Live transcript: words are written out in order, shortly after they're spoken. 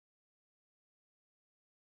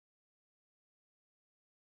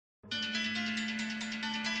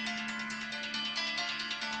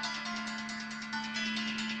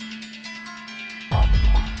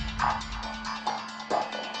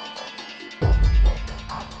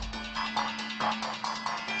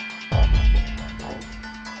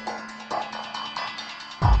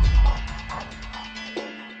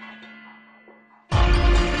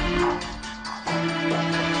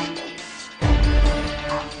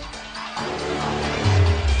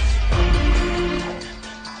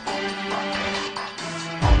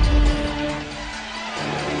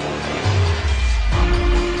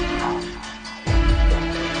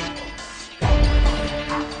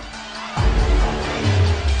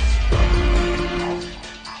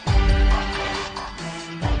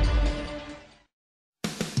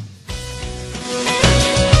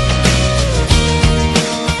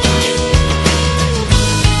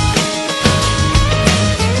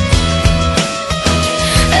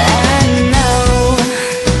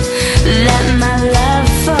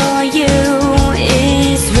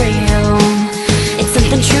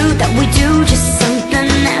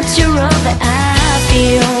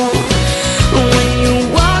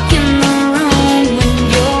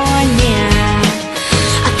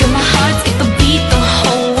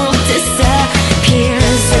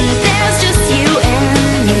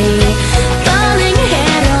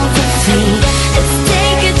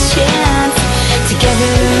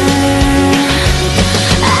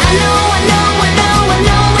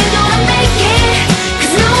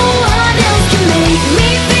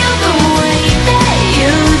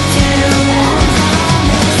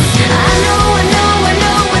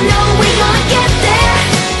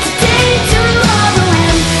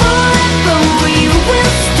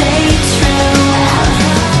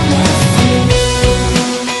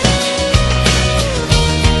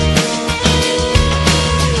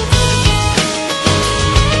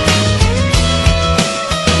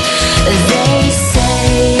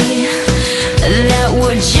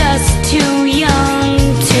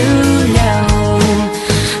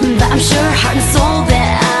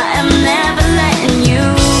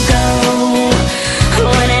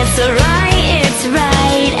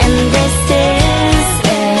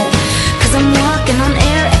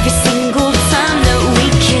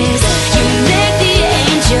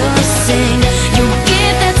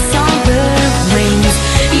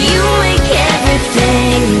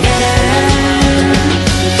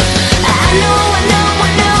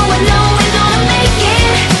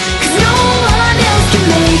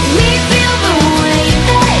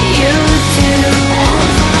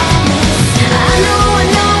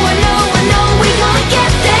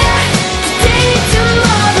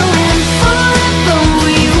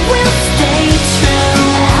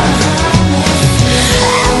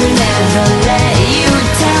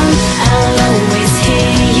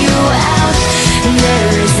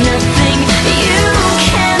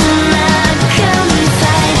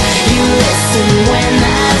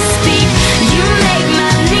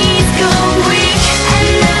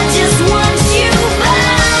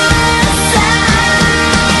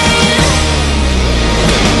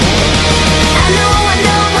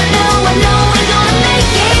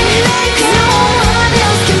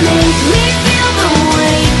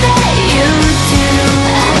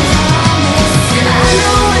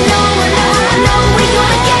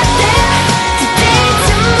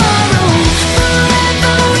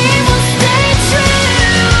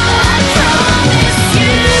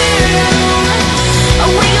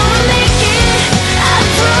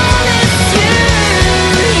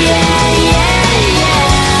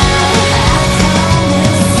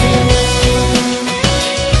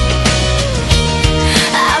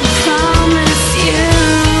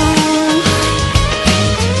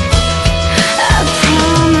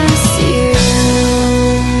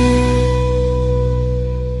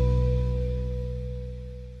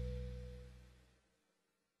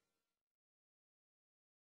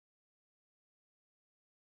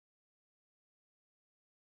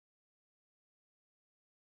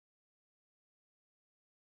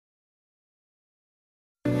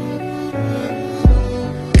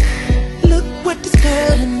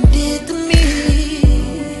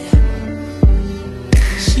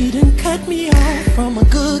She done cut me off from a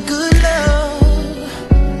good love.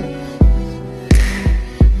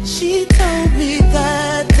 She told me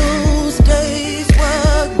that those days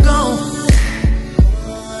were gone.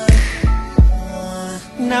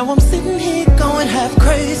 Now I'm sitting here going half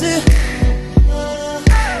crazy,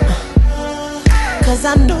 'cause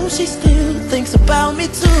I know she still thinks about me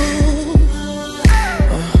too.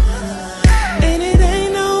 And it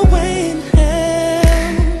ain't no way in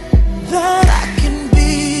hell that I can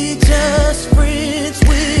be just friends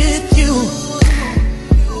with you.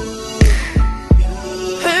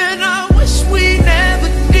 And I wish we never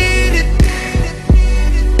did it.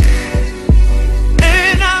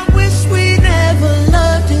 And I wish we never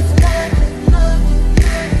loved it.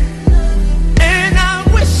 And I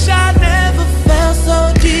wish I never fell so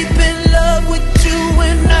deep in love with you.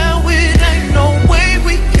 And now it ain't no way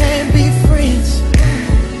we can be friends.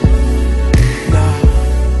 Nah.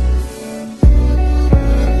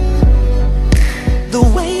 The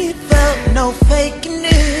way it felt, no faking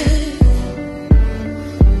it.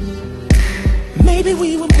 Maybe we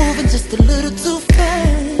were moving just a little too fast.